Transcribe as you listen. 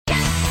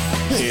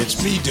Hey,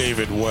 it's me,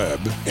 David Webb,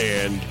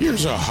 and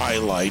here's a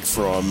highlight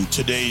from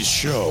today's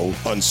show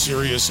on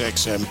Sirius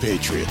XM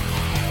Patriot.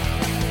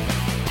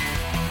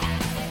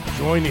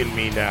 Joining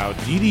me now,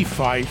 Dee Dee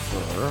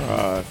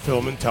Pfeiffer,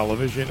 film and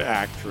television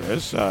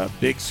actress,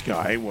 Big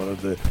Sky, one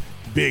of the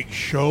big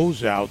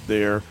shows out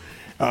there,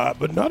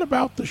 but not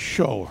about the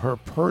show, her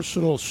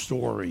personal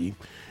story,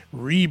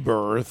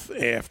 rebirth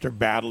after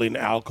battling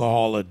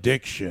alcohol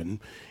addiction.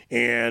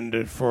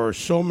 And for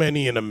so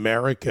many in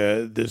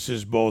America, this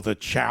is both a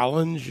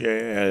challenge,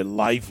 a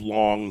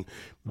lifelong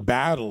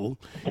battle,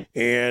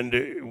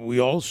 and we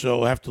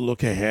also have to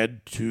look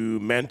ahead to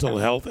mental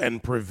health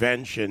and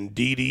prevention.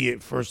 Dee Dee,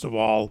 first of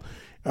all,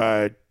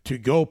 to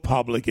go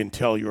public and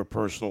tell your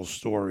personal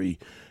story,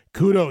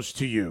 kudos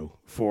to you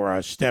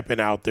for stepping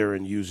out there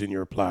and using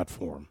your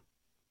platform.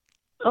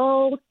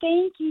 Oh,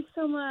 thank you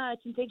so much,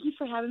 and thank you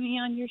for having me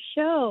on your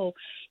show.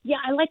 Yeah,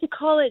 I like to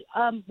call it,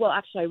 well,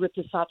 actually, I ripped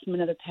this off from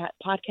another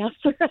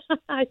podcaster.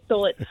 I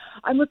stole it.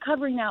 I'm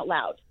recovering out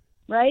loud,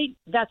 right?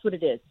 That's what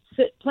it is.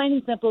 Plain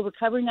and simple,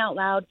 recovering out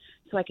loud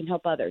so I can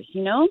help others,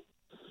 you know?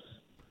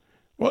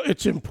 Well,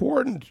 it's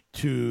important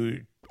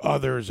to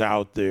others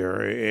out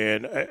there.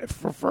 And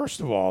first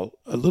of all,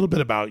 a little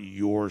bit about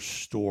your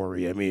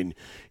story. I mean,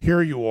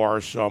 here you are,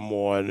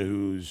 someone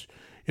who's,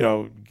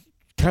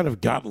 kind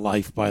of got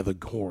life by the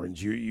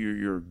horns.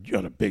 You're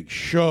on a big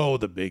show,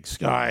 the Big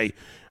Sky,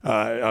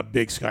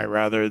 There's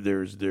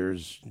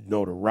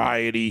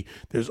notoriety.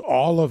 There's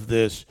all of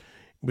this,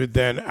 but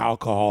then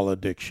alcohol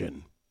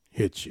addiction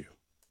hits you.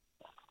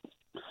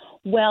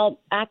 Well,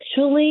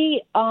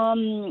 actually,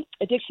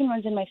 addiction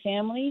runs in my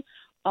family.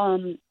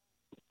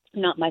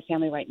 Not my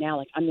family right now.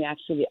 Like, I'm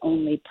actually the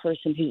only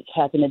person who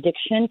has an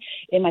addiction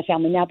in my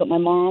family now. But my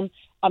mom's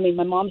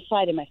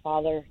side and my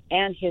father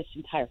and his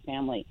entire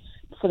family,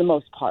 for the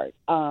most part.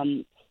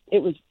 Our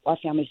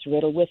family's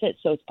riddled with it,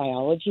 so it's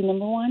biology,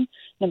 number one.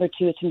 Number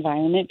two, it's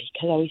environment,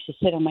 because I used to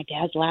sit on my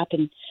dad's lap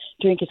and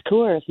drink his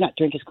Coors, not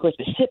drink his Coors,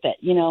 but sip it,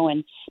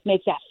 and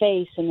make that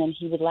face, and then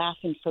he would laugh,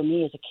 and for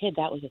me as a kid,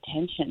 that was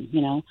attention,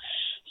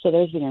 So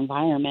there's your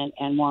environment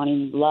and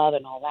wanting love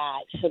and all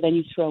that. So then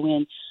you throw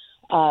in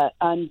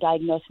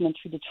undiagnosed and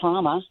untreated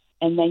trauma,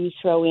 and then you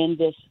throw in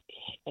this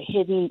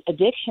hidden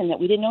addiction that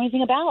we didn't know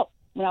anything about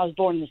when I was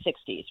born in the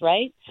 60s,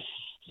 right?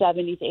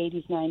 70s,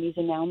 80s, 90s,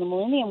 and now in the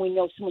millennium, we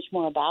know so much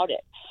more about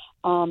it.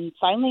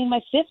 Finally, in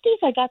my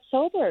 50s, I got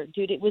sober.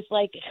 Dude, it was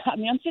like,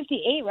 I'm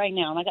 58 right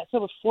now, and I got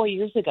sober 4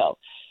 years ago.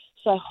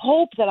 So I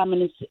hope that I'm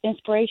an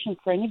inspiration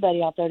for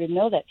anybody out there to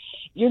know that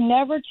you're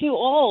never too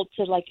old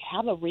to,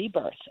 have a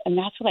rebirth. And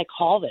that's what I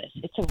call this.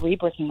 It's a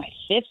rebirth in my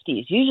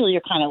 50s. Usually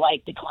you're kind of,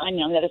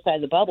 declining on the other side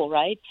of the bubble,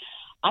 right?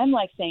 I'm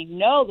saying,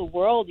 no, the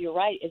world, you're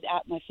right, is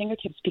at my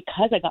fingertips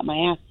because I got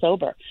my ass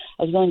sober.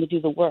 I was willing to do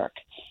the work.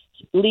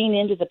 Lean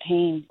into the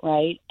pain,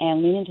 right,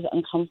 and lean into the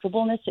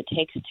uncomfortableness it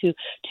takes to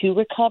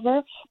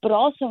recover, but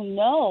also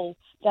know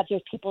that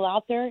there's people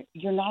out there.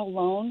 You're not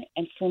alone,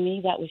 and for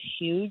me, that was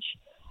huge,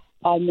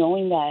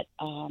 knowing that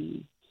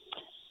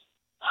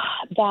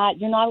that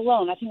you're not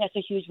alone. I think that's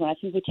a huge one. I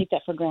think we take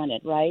that for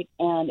granted, right?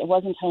 And it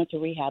wasn't until I went to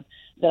rehab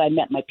that I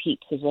met my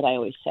peeps, is what I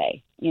always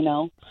say, I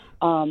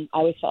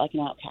always felt like an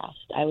outcast.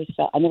 I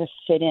never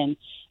fit in.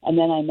 And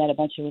then I met a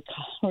bunch of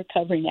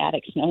recovering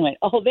addicts, and I went,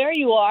 oh, there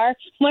you are,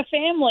 my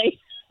family.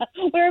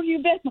 Where have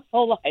you been my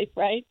whole life,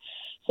 right?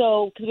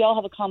 So, because we all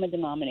have a common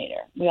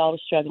denominator. We all were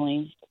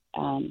struggling,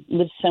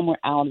 lived somewhere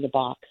out of the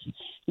box,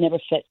 never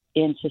fit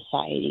in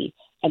society,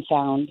 and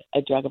found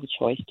a drug of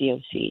choice,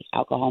 DOC,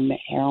 alcohol,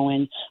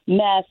 heroin,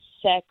 meth,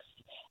 sex,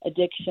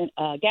 addiction,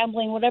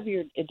 gambling, whatever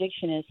your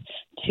addiction is,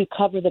 to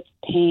cover the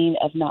pain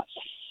of not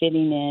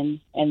fitting in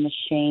and the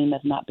shame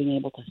of not being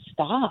able to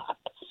stop.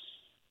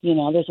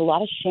 There's a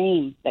lot of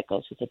shame that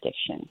goes with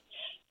addiction.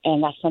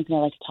 And that's something I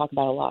like to talk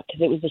about a lot,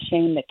 because it was the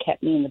shame that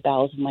kept me in the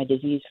bowels of my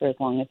disease for as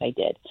long as I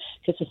did.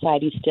 Because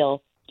society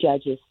still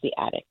judges the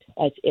addict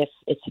as if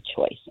it's a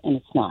choice, and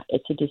it's not.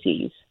 It's a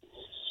disease.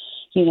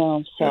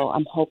 So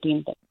I'm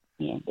hoping that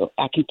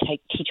I can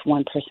teach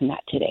one person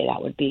that today.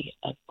 That would be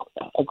a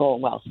goal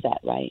well set,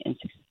 right? And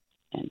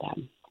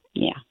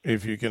yeah.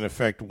 If you can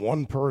affect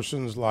one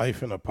person's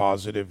life in a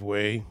positive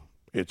way,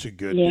 it's a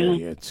good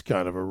day. It's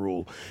kind of a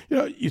rule.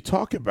 You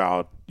talk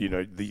about,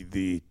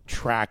 the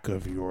track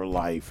of your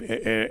life,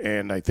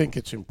 and I think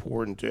it's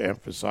important to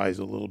emphasize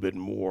a little bit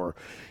more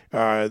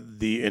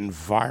the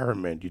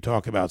environment. You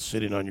talk about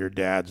sitting on your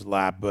dad's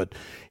lap, but,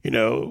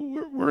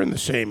 we're in the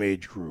same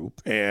age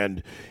group.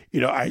 And,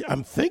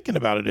 I'm thinking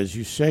about it as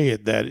you say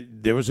it,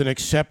 that there was an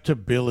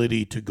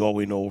acceptability to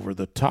going over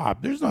the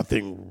top. There's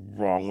nothing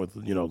wrong with,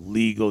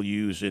 legal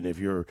use, and if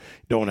you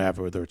don't have,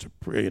 whether it's a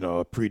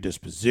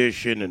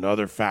predisposition and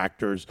other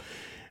factors,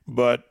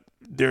 but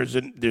there's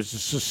a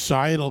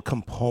societal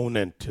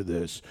component to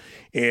this.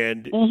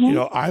 And,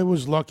 I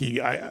was lucky,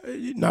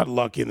 not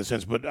lucky in the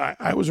sense, but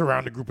I was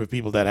around a group of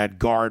people that had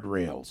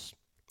guardrails,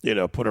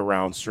 put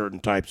around certain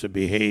types of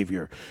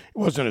behavior. It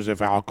wasn't as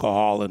if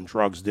alcohol and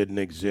drugs didn't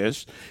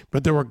exist,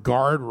 but there were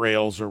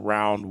guardrails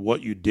around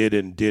what you did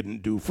and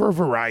didn't do for a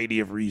variety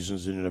of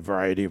reasons and in a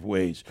variety of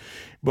ways.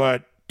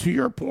 But to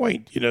your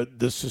point,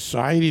 the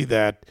society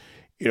that,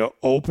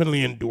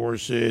 openly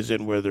endorses,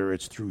 and whether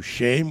it's through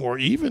shame or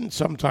even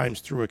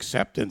sometimes through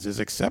acceptance, is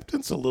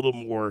acceptance a little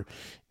more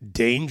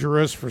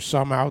dangerous for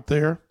some out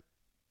there?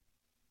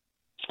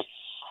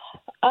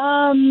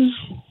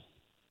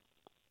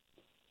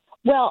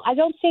 Well, I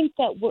don't think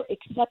that we're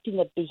accepting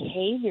the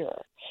behavior.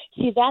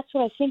 See, that's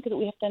what I think that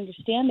we have to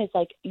understand is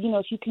like,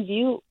 if you can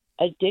view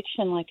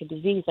addiction like a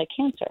disease, like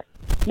cancer,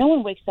 no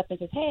one wakes up and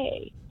says,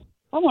 hey,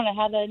 I want to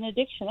have an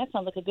addiction. That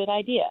sounds like a good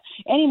idea.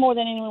 Any more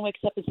than anyone wakes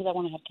up and says, I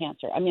want to have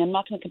cancer. I mean, I'm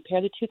not going to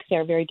compare the two because they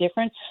are very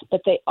different,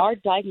 but they are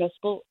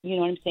diagnosable, you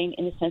know what I'm saying,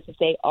 in the sense that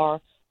they are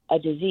a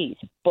disease.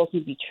 Both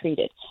need to be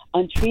treated.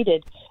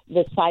 Untreated,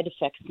 the side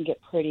effects can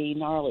get pretty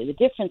gnarly. The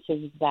difference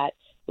is that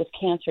with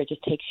cancer, it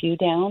just takes you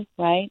down,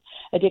 right?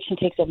 Addiction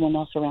takes everyone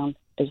else around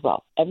as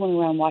well. Everyone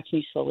around watching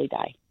you slowly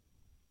die.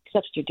 Because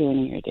that's what you're doing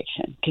in your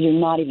addiction, because you're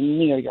not even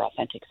near your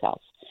authentic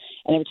self.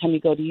 And every time you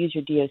go to use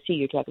your DOC,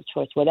 your drug of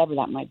choice, whatever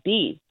that might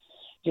be,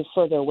 you're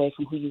further away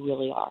from who you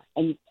really are.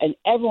 And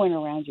everyone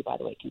around you, by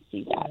the way, can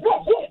see that.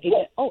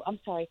 Oh, I'm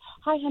sorry.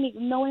 Hi, honey.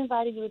 No one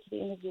invited you into the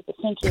interview, but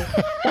thank you.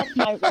 That's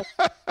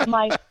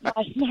my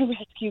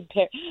rescue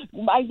pair.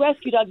 My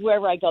rescue dog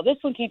wherever I go. This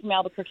one came from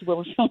Albuquerque, where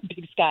we're filming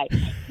Big Sky.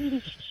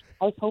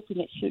 I was hoping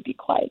that she would be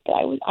quiet, but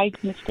I was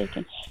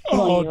mistaken.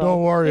 Oh,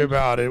 don't worry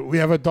about it. We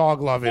have a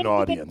dog-loving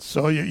audience,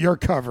 so you're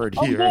covered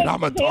here, good. and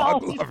I'm a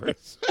dog lover.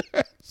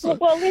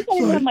 Well, at least I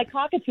didn't have my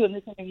cockatoo in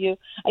this interview.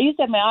 I used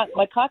to have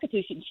my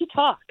cockatoo. She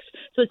talks,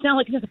 so it's not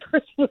like another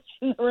person was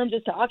in the room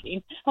just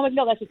talking. I'm like,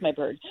 no, that's just my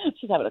bird.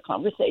 She's having a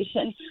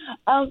conversation.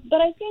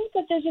 But I think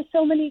that there's just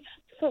so many.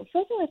 First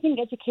of all, I think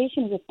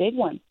education is a big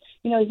one.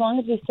 As long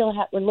as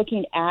we're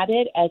looking at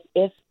it as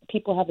if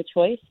people have a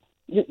choice,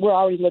 we're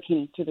already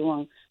looking through the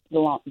wrong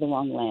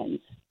lens,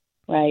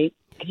 right?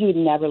 Because you would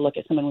never look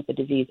at someone with a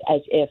disease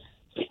as if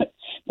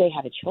they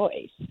had a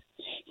choice.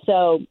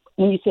 So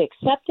when you say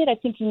accept it, I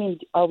think you mean,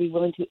 are we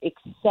willing to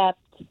accept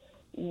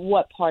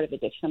what part of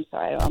addiction? I'm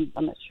sorry,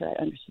 I'm not sure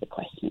I understood the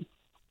question.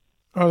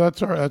 Oh,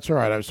 that's all right. That's all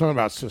right. I was talking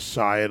about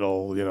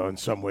societal, in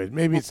some ways.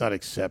 Maybe it's not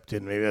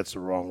accepted. Maybe that's the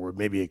wrong word.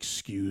 Maybe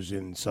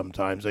excusing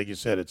sometimes. Like you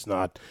said,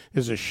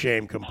 there's a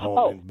shame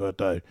component. Oh.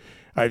 But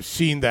I've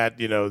seen that,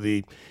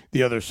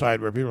 the other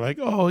side where people are like,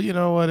 oh, you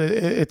know what,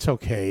 it's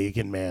okay. You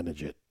can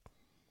manage it.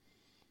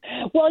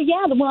 Well,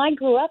 yeah, when I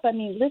grew up, I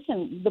mean,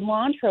 listen, the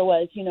mantra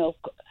was,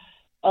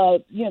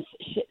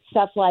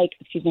 stuff like,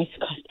 excuse me,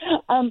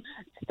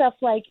 stuff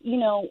like,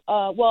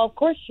 well, of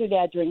course your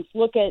dad drinks.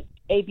 Look at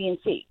A, B, and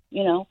C,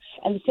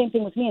 And the same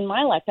thing with me in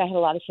my life. I had a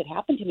lot of shit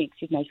happen to me.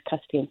 Excuse my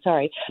custody. I'm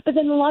sorry. But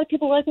then a lot of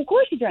people were like, of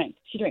course she drinks.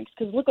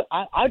 Because look,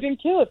 I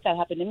drink too if that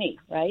happened to me,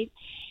 right?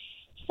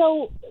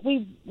 So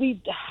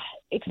we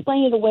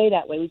explain it away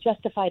that way. We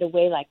justify it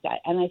away like that.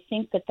 And I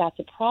think that that's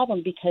a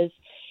problem because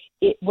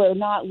we're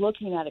not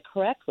looking at it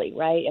correctly,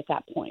 right, at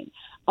that point.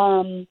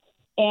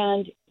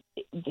 And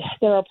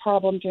there are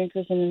problem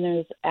drinkers and then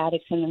there's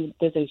addicts, and then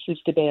there's a huge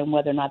debate on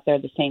whether or not they're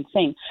the same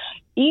thing.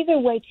 Either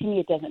way, to me,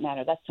 it doesn't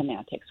matter. That's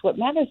semantics. What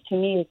matters to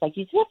me is, like,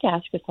 you just have to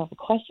ask yourself a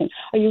question.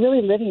 Are you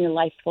really living your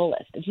life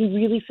fullest? Do you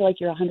really feel like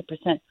you're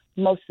 100%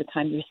 most of the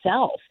time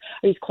yourself?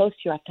 Are you as close to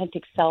your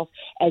authentic self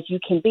as you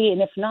can be?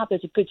 And if not,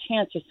 there's a good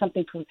chance there's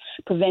something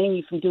preventing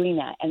you from doing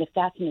that. And if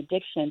that's an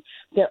addiction,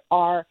 there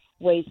are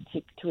ways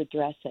to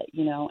address it,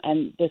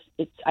 and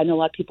I know a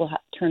lot of people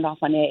have turned off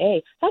on AA.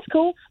 That's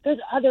cool. There's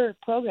other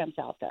programs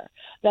out there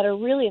that are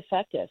really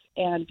effective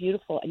and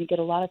beautiful, and you get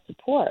a lot of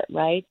support,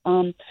 right?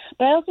 But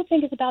I also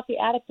think it's about the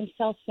addict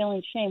themselves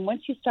feeling shame.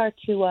 Once you start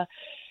to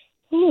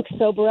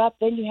sober up,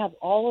 then you have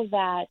all of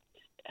that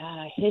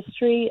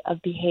history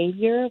of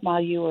behavior while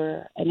you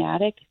were an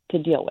addict to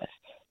deal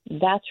with.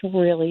 That's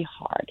really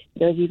hard.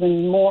 There's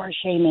even more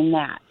shame in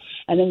that.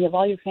 And then you have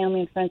all your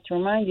family and friends to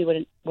remind you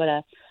what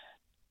a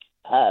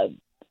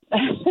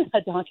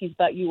donkey's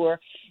butt you were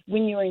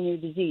when you were in your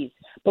disease.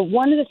 But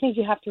one of the things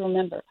you have to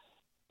remember,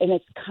 and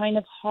it's kind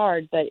of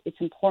hard, but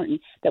it's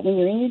important, that when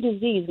you're in your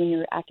disease, when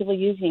you're actively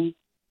using,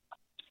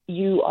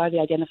 you are the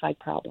identified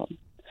problem.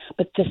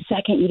 But the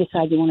second you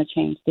decide you want to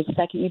change, the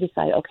second you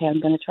decide, okay, I'm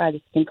going to try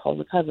this thing called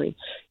recovery,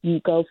 you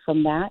go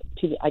from that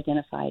to the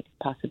identified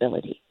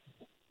possibility.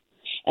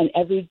 And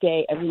every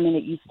day, every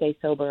minute you stay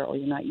sober or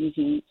you're not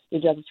using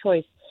your drug of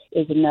choice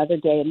is another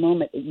day, a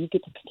moment that you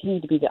get to continue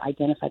to be the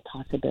identified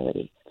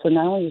possibility for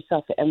not only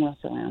yourself, but everyone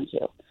else around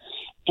you.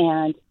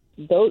 And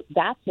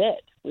that's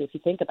it, if you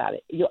think about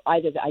it. You're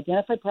either the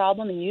identified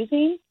problem in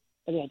using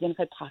or the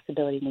identified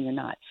possibility when you're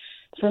not.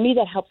 For me,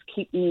 that helps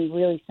keep me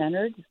really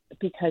centered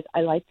because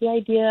I like the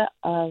idea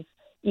of,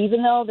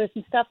 even though there's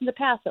some stuff in the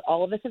past that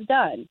all of us have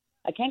done,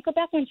 I can't go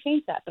back there and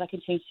change that, but I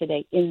can change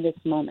today in this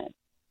moment,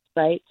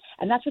 right?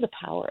 And that's where the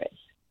power is.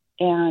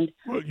 And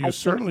well, you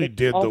certainly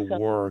did the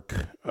work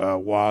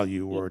while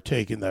you were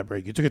taking that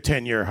break. You took a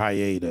 10-year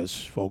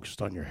hiatus,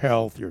 focused on your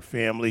health, your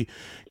family.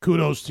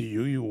 Kudos to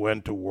you. You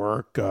went to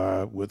work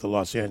with the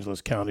Los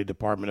Angeles County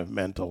Department of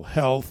Mental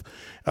Health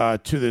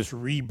to this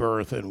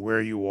rebirth and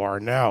where you are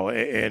now.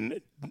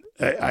 And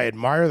I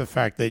admire the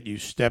fact that you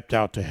stepped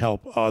out to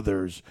help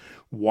others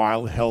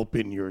while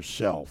helping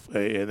yourself.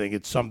 I think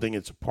it's something,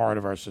 it's a part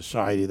of our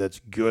society that's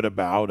good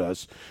about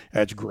us,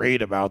 that's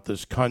great about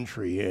this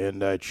country,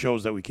 and it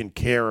shows that we can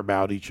care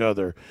about each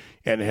other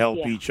and help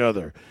Yeah. each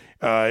other.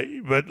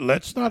 But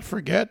let's not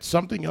forget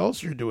something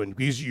else you're doing,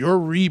 because your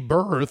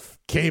rebirth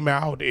came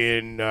out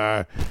in,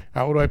 how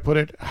do I put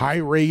it, high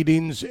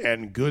ratings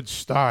and good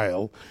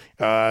style.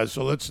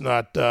 So let's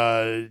not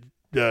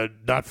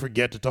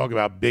forget to talk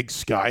about Big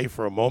Sky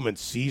for a moment.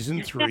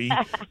 Season 3,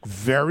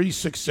 very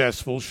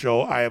successful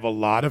show. I have a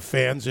lot of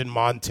fans in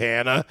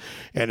Montana,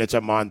 and it's a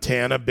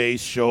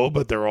Montana-based show,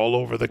 but they're all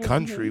over the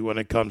country when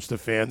it comes to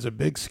fans of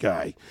Big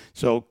Sky.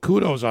 So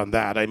kudos on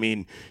that. I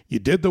mean, you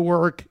did the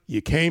work,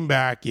 you came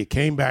back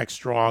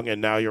strong, and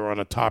now you're on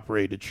a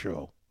top-rated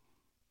show.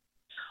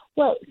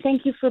 Well,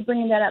 thank you for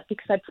bringing that up,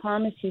 because I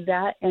promise you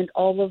that and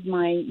all of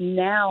my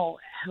now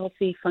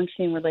healthy,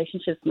 functioning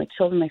relationships with my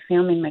children, my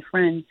family, and my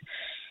friends,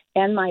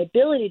 and my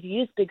ability to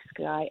use Big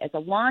Sky as a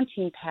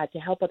launching pad to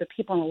help other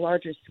people on a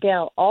larger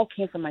scale all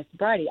came from my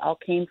sobriety, all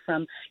came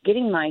from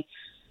getting my,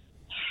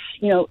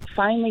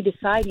 finally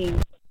deciding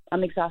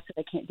I'm exhausted,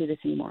 I can't do this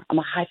anymore. I'm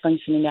a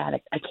high-functioning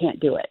addict. I can't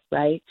do it,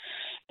 right?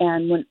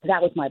 And when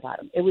that was my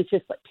bottom, it was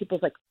just like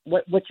people's like,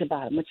 what's your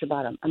bottom? What's your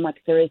bottom? I'm like,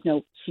 there is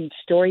no huge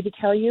story to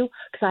tell you,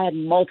 because I had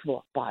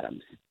multiple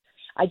bottoms.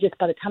 By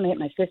the time I hit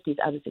my 50s,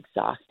 I was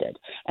exhausted,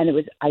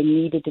 and I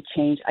needed to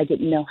change. I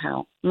didn't know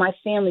how. My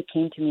family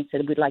came to me and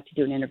said, we'd like to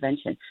do an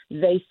intervention.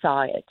 They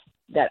saw it,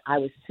 that I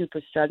was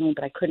super struggling,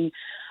 but I couldn't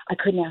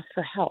ask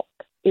for help.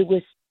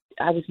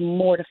 I was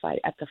mortified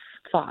at the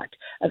thought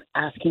of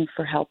asking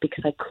for help,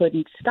 because I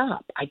couldn't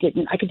stop. I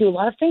could do a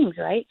lot of things,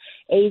 right?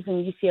 A's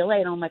in UCLA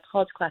and all my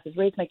college classes,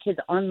 raise my kids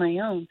on my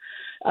own,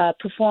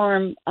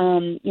 perform,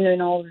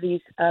 in all of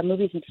these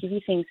movies and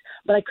TV things,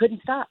 but I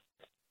couldn't stop.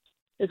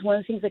 It was one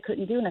of the things I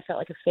couldn't do, and I felt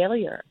like a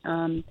failure.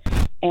 And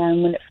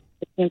when it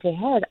came to a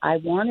head, I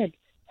wanted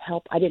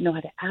help. I didn't know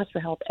how to ask for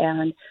help,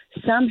 and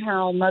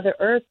somehow Mother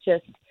Earth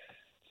just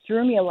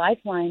threw me a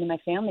lifeline, and my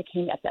family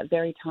came at that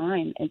very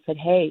time and said,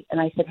 hey, and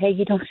I said, hey,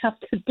 you don't have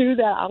to do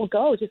that. I'll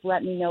go. Just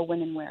let me know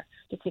when and where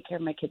to take care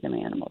of my kids and my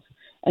animals.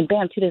 And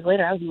bam, 2 days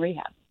later, I was in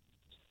rehab,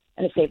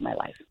 and it saved my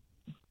life.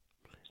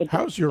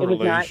 How's your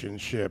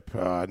relationship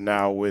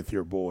now with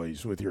your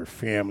boys, with your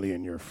family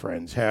and your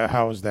friends?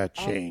 How has that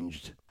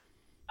changed?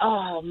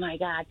 Oh my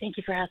God. Thank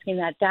you for asking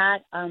that.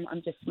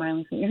 I'm just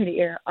smiling from ear to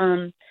ear.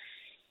 In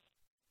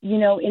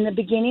the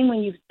beginning, when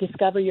you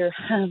discover you're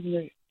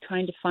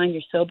trying to find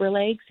your sober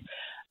legs,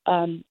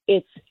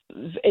 it's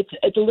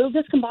a little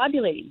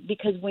discombobulating,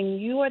 because when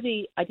you are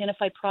the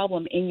identified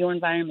problem in your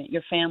environment,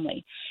 your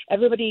family,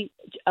 everybody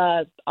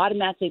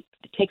automatically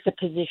takes a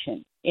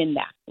position in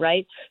that,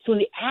 right? So when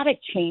the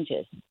addict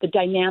changes, the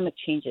dynamic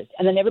changes,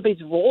 and then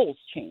everybody's roles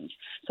change.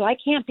 So I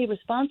can't be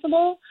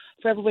responsible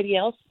for everybody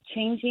else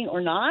changing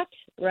or not,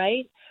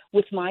 right?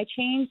 With my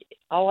change,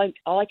 all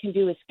I can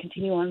do is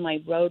continue on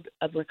my road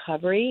of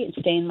recovery and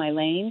stay in my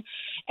lane.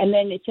 And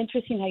then it's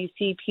interesting how you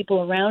see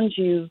people around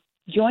you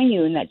join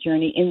you in that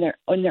journey in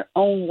their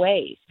own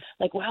ways.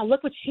 Like, wow,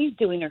 look what she's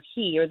doing, or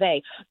he or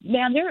they.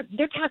 Man,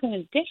 they're tackling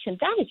addiction.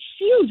 That is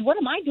huge. What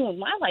am I doing in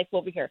my life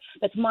over here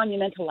that's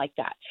monumental like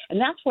that? And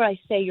that's where I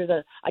say you're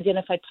the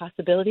identified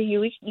possibility.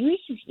 You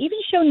even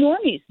show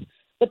normies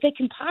what they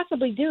can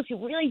possibly do if you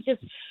really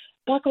just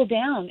buckle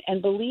down and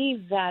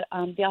believe that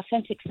the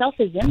authentic self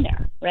is in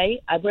there, right?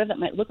 Whatever that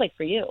might look like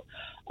for you.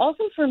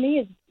 Also for me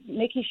is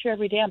making sure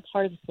every day I'm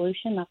part of the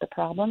solution, not the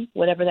problem,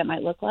 whatever that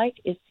might look like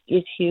is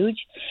huge.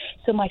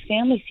 So my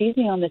family sees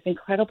me on this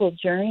incredible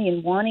journey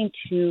and wanting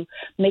to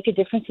make a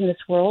difference in this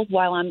world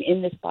while I'm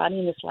in this body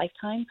in this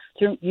lifetime,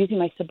 through using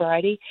my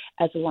sobriety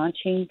as a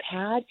launching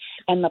pad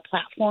and the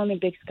platform in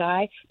Big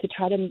Sky to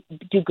try to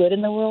do good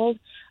in the world.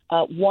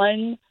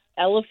 One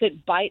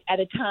elephant bite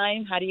at a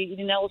time. How do you eat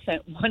an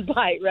elephant? One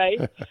bite, right?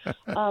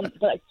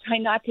 But try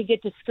not to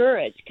get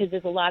discouraged, because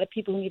there's a lot of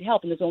people who need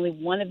help, and there's only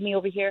one of me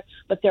over here,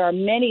 but there are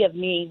many of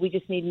me. We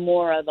just need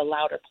more of the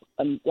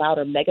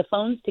louder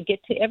megaphones to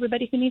get to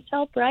everybody who needs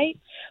help, right?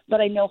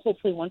 But I know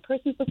hopefully one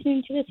person's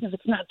listening to this, and if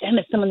it's not them,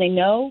 it's someone they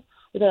know,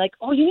 where they're like,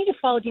 oh, you need to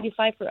follow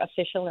DD5 for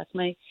official.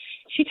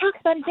 She talks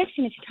about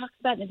addiction, and she talks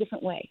about it in a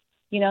different way,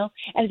 and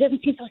it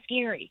doesn't seem so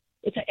scary.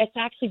 It's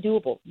actually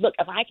doable. Look,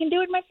 if I can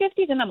do it in my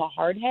 50s, and I'm a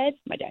hardhead,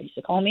 my dad used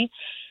to call me,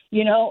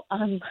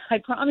 I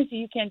promise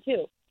you can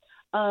too.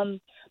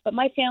 But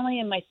my family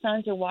and my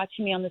sons are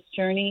watching me on this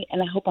journey,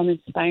 and I hope I'm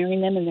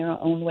inspiring them in their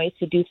own ways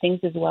to do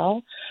things as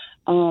well.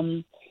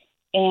 And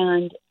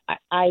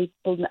I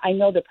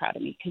know they're proud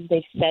of me, because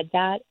they've said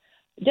that.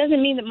 It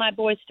doesn't mean that my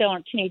boys still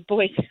aren't teenage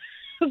boys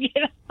who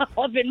get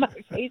all up in my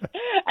face.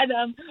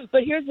 And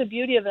but here's the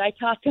beauty of it. I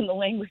talk in the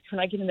language when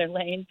I get in their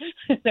lane.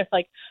 They're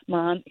like,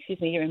 Mom, excuse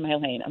me, you're in my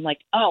lane. I'm like,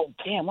 oh,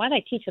 damn, why did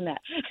I teach them that?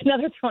 Now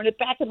they're throwing it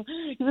back. And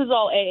this is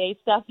all AA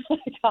stuff. I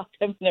talk to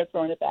them, and they're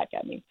throwing it back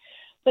at me.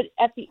 But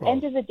at the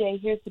end of the day,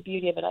 here's the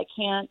beauty of it. I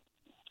can't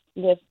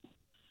live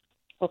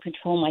or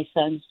control my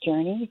son's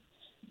journey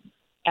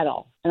at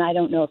all. And I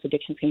don't know if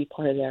addiction's going to be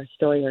part of their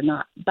story or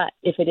not. But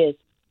if it is,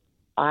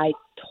 I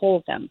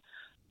told them,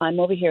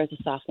 I'm over here as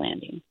a soft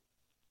landing.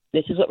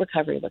 This is what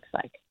recovery looks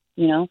like.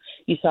 You know,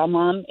 you saw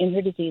mom in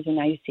her disease, and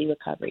now you see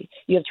recovery.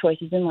 You have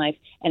choices in life,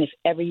 and if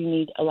ever you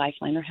need a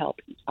lifeline or help,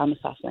 I'm a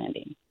soft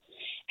landing.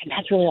 And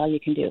that's really all you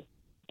can do.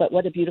 But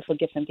what a beautiful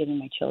gift I'm giving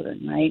my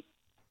children, right?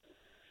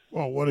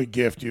 Well, what a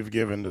gift you've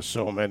given to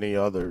so many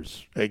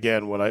others.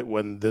 Again,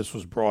 when this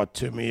was brought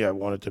to me, I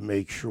wanted to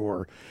make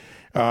sure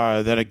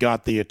that it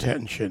got the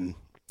attention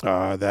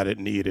that it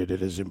needed.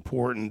 It is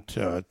important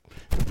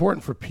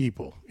for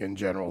people in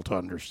general to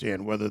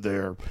understand, whether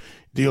they're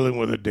dealing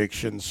with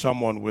addiction,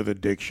 someone with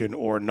addiction,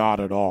 or not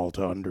at all,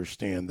 to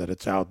understand that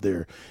it's out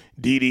there.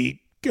 Dee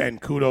Dee,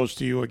 and kudos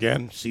to you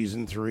again,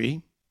 season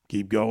 3.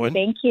 Keep going.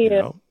 Thank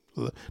you.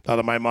 A lot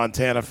of my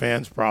Montana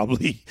fans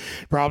probably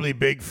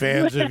big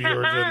fans of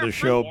yours in the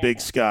show, yeah.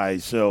 Big Sky.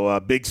 So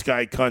Big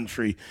Sky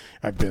Country,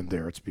 I've been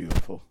there. It's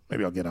beautiful.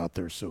 Maybe I'll get out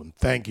there soon.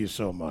 Thank you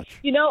so much.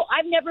 You know,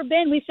 I've never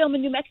been. We film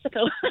in New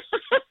Mexico.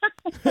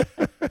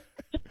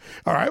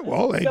 All right.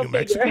 Well, hey, New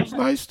Mexico's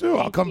nice, too.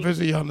 I'll come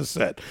visit you on the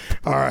set.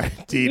 All right,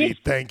 Dee Dee,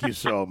 thank you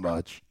so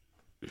much.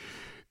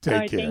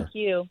 Take care. Thank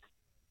you.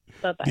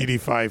 Bye-bye. Dee Dee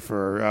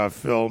Pfeiffer,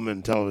 film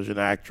and television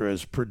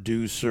actress,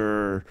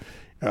 producer,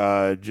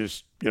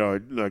 just, you know,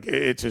 look,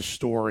 it's a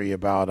story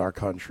about our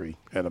country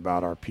and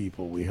about our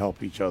people. We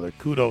help each other.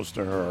 Kudos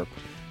to her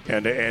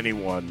and to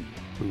anyone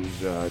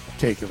who's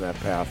taken that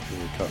path to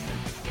recovery.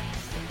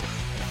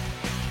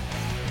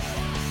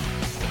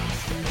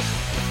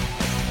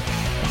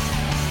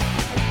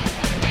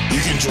 You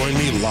can join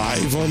me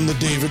live on The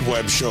David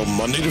Webb Show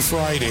Monday to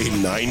Friday,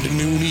 9 to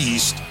noon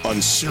East on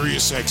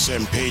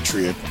SiriusXM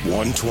Patriot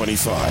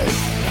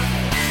 125.